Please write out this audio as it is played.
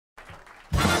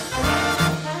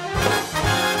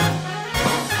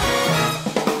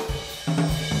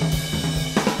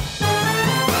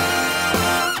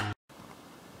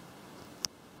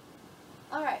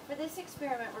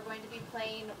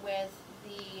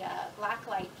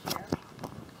Blacklight here.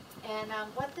 And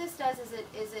what this does is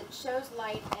it shows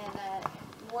light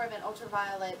in more of an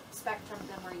ultraviolet spectrum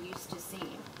than we're used to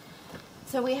seeing.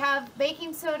 So we have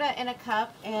baking soda in a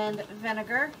cup and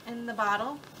vinegar in the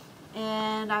bottle.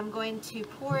 And I'm going to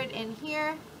pour it in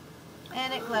here,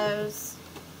 and it glows.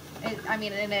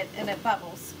 And it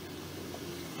bubbles.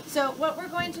 So what we're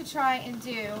going to try and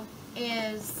do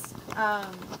is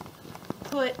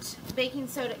put baking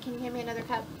soda. Can you hand me another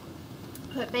cup?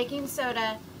 Put baking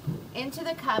soda into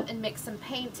the cup and mix some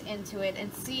paint into it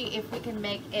and see if we can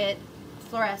make it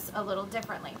fluoresce a little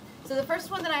differently. So the first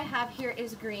one that I have here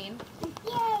is green.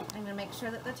 Yay! I'm going to make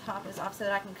sure that the top is off so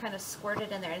that I can kind of squirt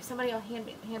it in there. And if somebody will hand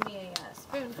me a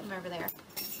spoon from over there.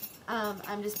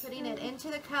 I'm just putting it into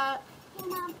the cup. Hey,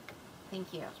 Mom.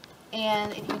 Thank you.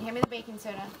 And if you can hand me the baking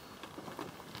soda.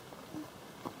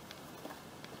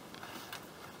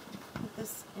 Put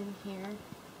this in here.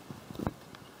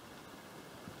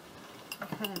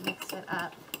 Kind of mix it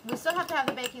up. We still have to have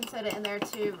the baking soda in there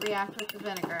to react with the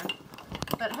vinegar,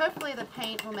 but hopefully the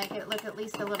paint will make it look at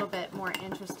least a little bit more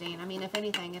interesting. I mean, if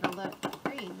anything, it'll look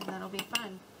green, and that'll be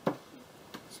fun.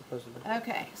 Supposedly.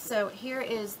 Okay, so here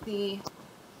is the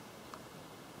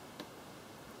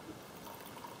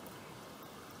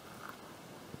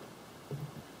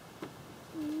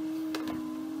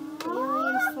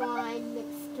slime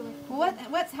mixed with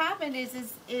what's happened is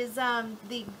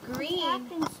the green. It's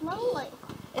happening slowly.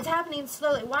 It's happening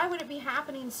slowly. Why would it be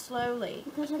happening slowly?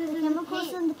 Because of the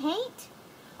chemicals in the paint.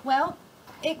 Well,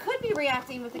 it could be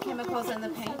reacting with the chemicals in the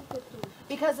paint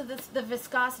because of the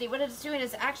viscosity. What it's doing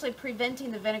is actually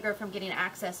preventing the vinegar from getting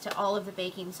access to all of the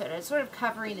baking soda. It's sort of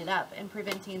covering it up and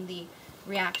preventing the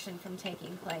reaction from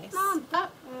taking place. Mom.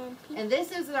 And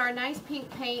this is our nice pink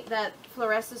paint that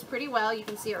fluoresces pretty well. You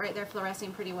can see it right there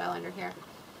fluorescing pretty well under here.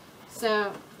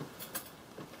 So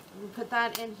we'll put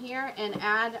that in here and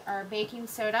add our baking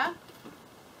soda.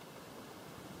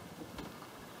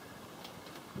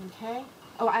 Okay.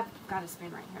 Oh, I've got a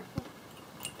spoon right here.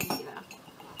 Thank you,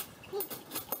 though.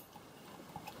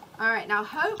 All right, now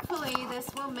hopefully this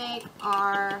will make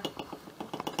our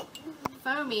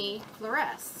foamy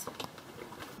fluoresce.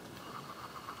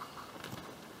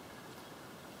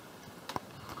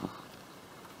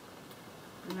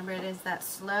 Remember, it is that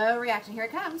slow reaction. Here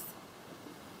it comes.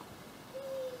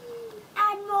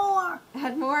 Add more.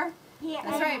 Add more? Yeah.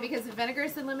 That's right, because the vinegar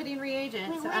is the limiting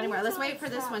reagent. So add more. Let's wait for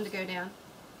this one to go down.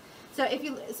 So if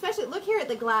you, especially look here at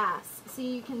the glass.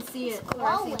 See, you can see it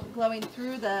glowing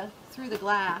through the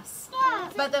glass. Yeah.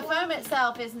 But the foam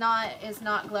itself is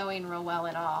not glowing real well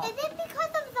at all. Is it because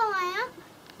of the lamp?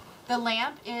 The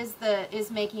lamp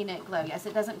is making it glow. Yes,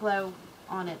 it doesn't glow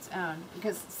on its own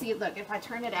because see, look, if I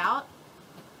turn it out,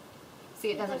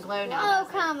 see, it doesn't glow now. Oh,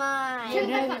 come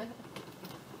on.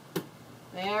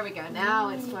 There we go. Now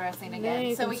it's fluorescing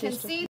again. So we can see